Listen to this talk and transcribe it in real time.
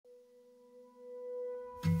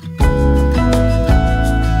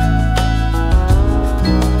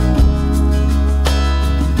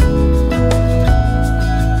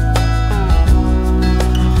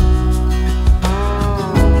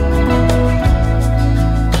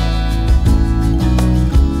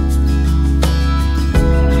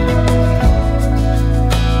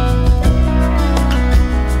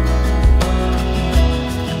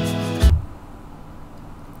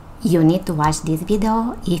You need to watch this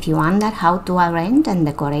video if you wonder how to arrange and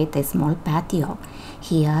decorate a small patio.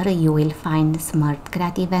 Here you will find smart,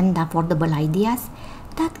 creative and affordable ideas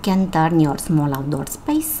that can turn your small outdoor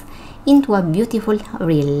space into a beautiful,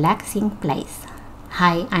 relaxing place.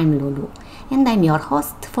 Hi, I'm Lulu and I'm your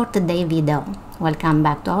host for today's video. Welcome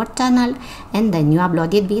back to our channel and the new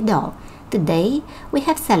uploaded video. Today we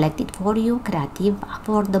have selected for you creative,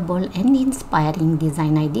 affordable and inspiring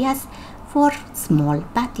design ideas for small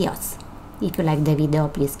patios. If you like the video,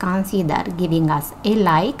 please consider giving us a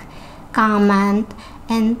like, comment,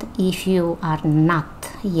 and if you are not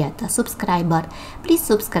yet a subscriber, please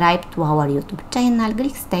subscribe to our YouTube channel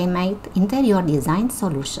Grig Stamate Interior Design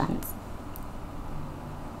Solutions.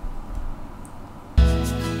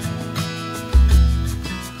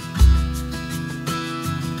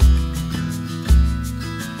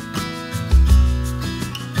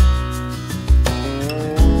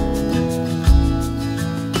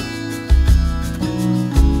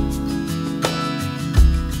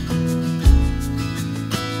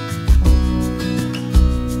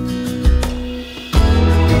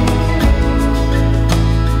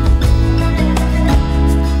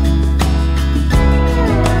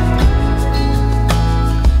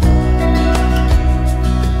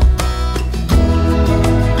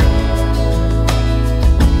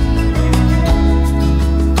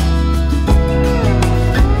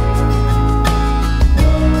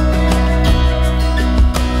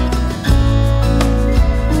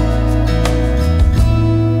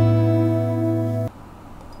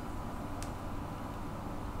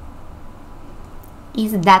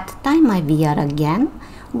 Is that time of year again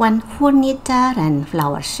when furniture and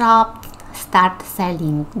flower shops start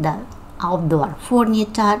selling the outdoor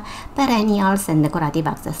furniture, perennials and decorative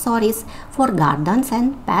accessories for gardens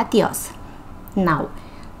and patios. Now,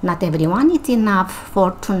 not everyone is enough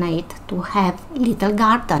fortunate to have little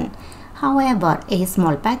garden. However, a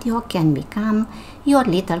small patio can become your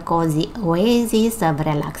little cozy oasis of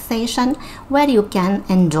relaxation where you can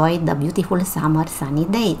enjoy the beautiful summer sunny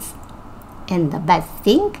days. And the best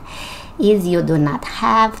thing is you do not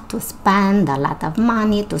have to spend a lot of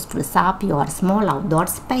money to spruce up your small outdoor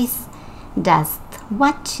space. Just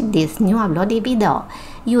watch this new uploaded video.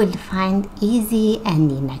 You will find easy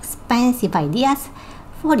and inexpensive ideas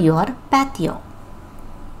for your patio.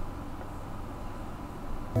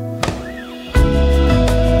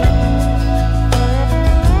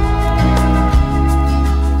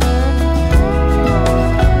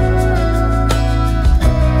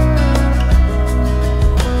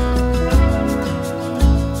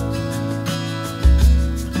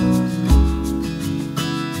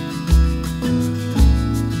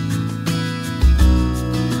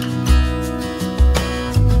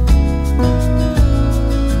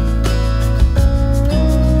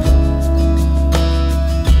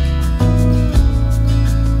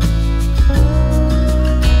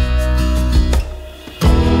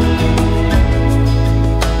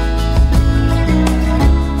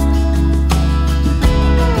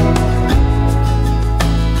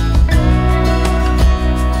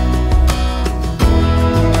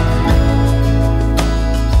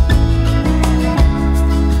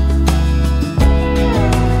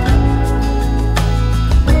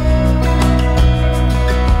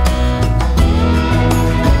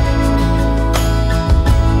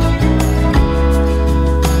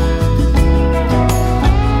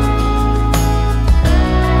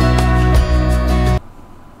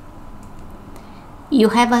 You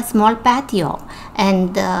have a small patio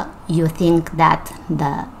and you think that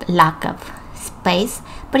the lack of space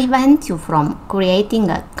prevents you from creating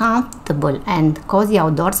a comfortable and cozy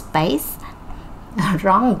outdoor space?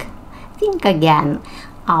 Wrong. Think again.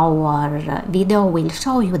 Our video will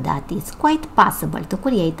show you that it's quite possible to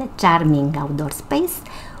create a charming outdoor space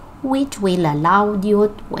which will allow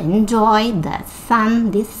you to enjoy the sun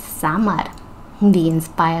this summer. Be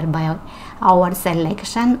inspired by our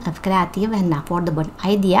selection of creative and affordable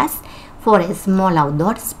ideas for a small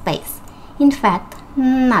outdoor space. In fact,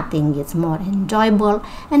 nothing is more enjoyable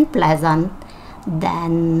and pleasant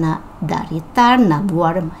than the return of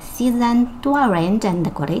warm season to arrange and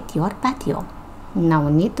decorate your patio. No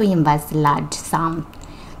need to invest large sums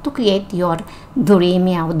to create your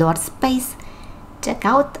dreamy outdoor space. Check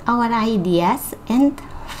out our ideas and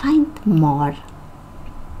find more.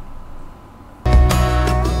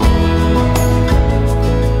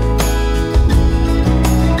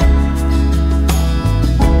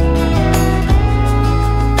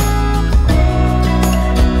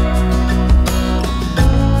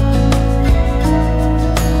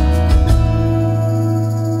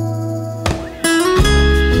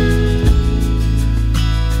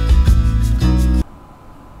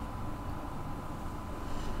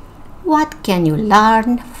 What can you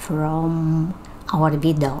learn from our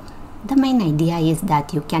video? The main idea is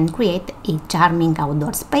that you can create a charming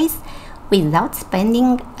outdoor space without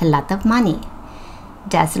spending a lot of money.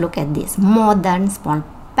 Just look at this modern small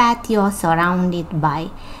patio surrounded by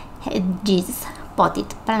hedges, potted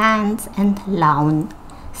plants and lawn.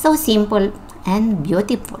 So simple and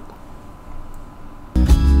beautiful.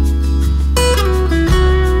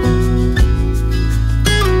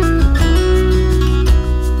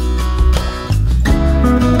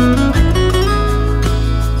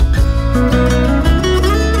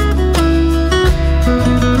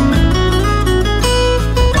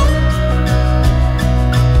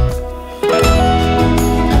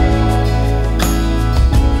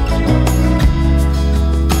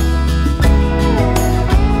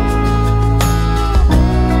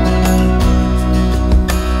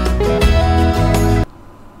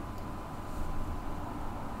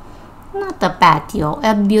 Not a patio,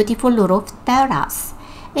 a beautiful roof terrace.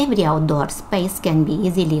 Every outdoor space can be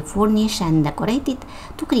easily furnished and decorated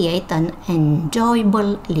to create an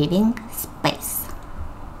enjoyable living space.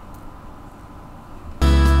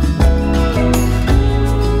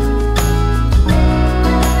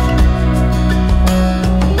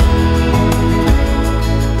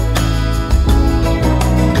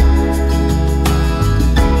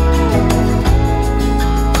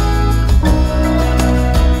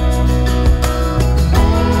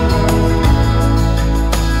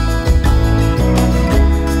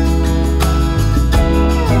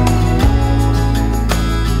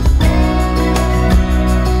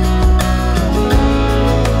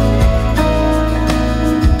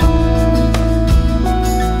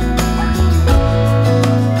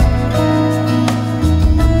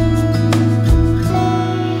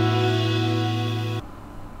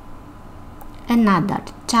 Another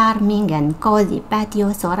charming and cozy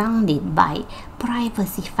patio surrounded by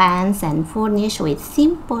privacy fence and furnished with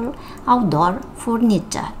simple outdoor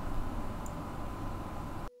furniture.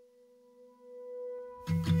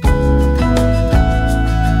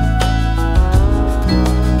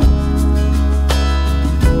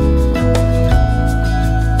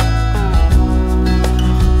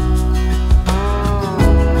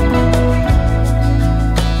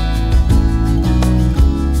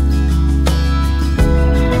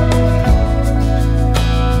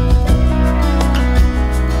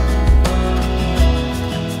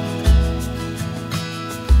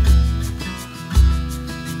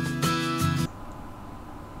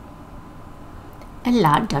 A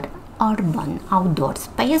larger urban outdoor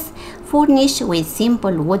space furnished with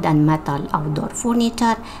simple wood and metal outdoor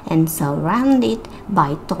furniture and surrounded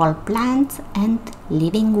by tall plants and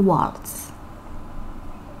living walls.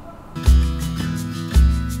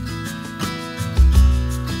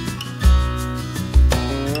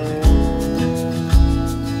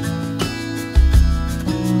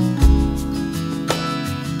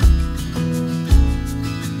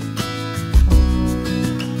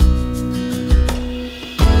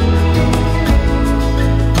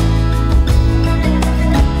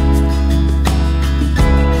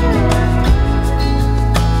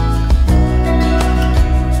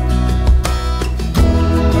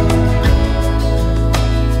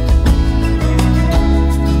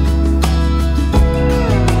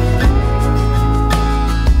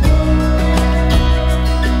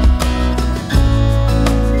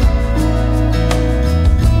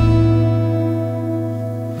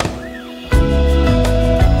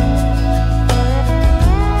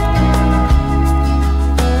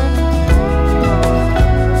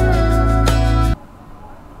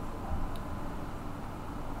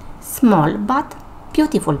 Small but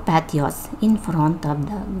beautiful patios in front of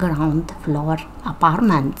the ground floor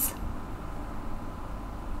apartments.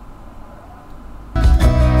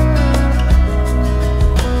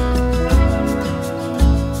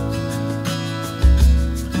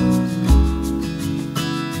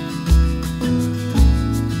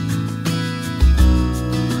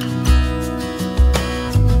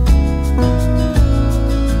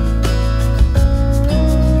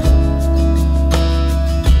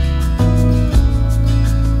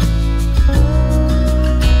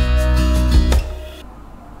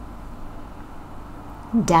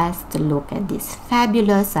 Just look at this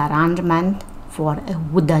fabulous arrangement for a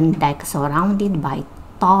wooden deck surrounded by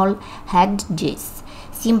tall hedges.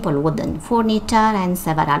 Simple wooden furniture and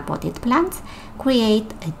several potted plants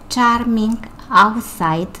create a charming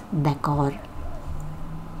outside decor.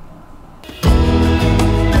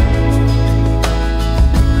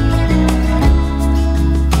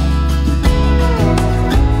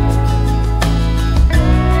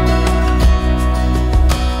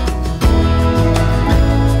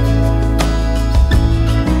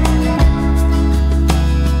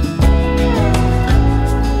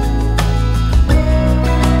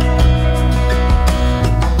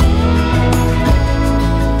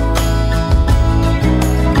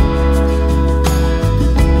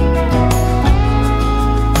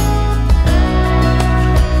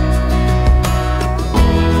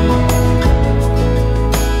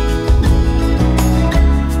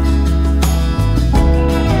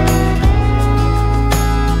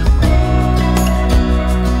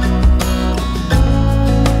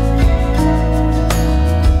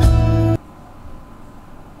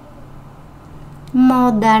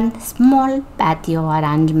 modern small patio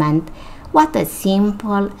arrangement. What a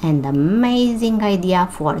simple and amazing idea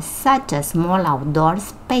for such a small outdoor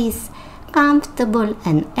space, comfortable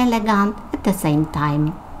and elegant at the same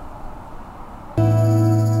time.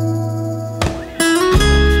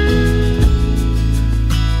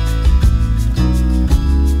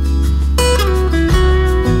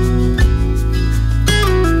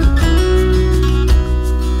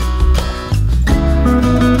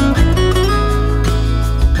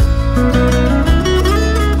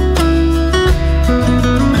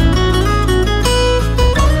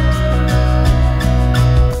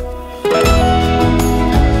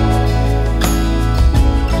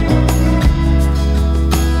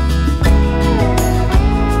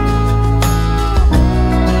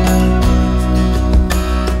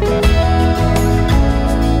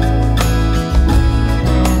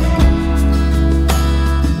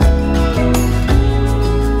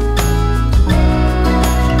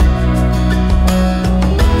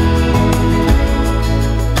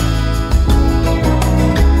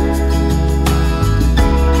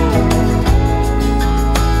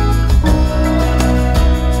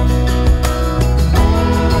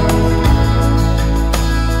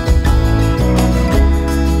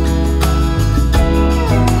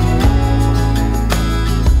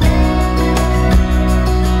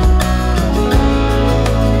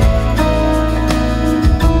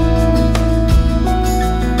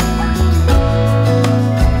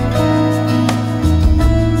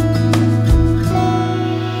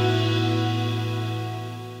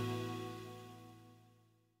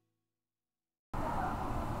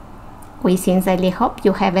 We sincerely hope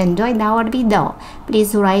you have enjoyed our video.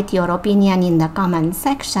 Please write your opinion in the comment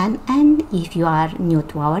section, and if you are new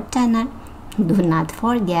to our channel, do not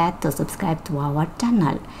forget to subscribe to our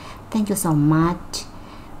channel. Thank you so much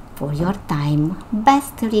for your time.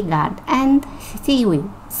 Best regard, and see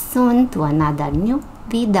you soon to another new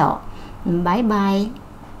video. Bye bye.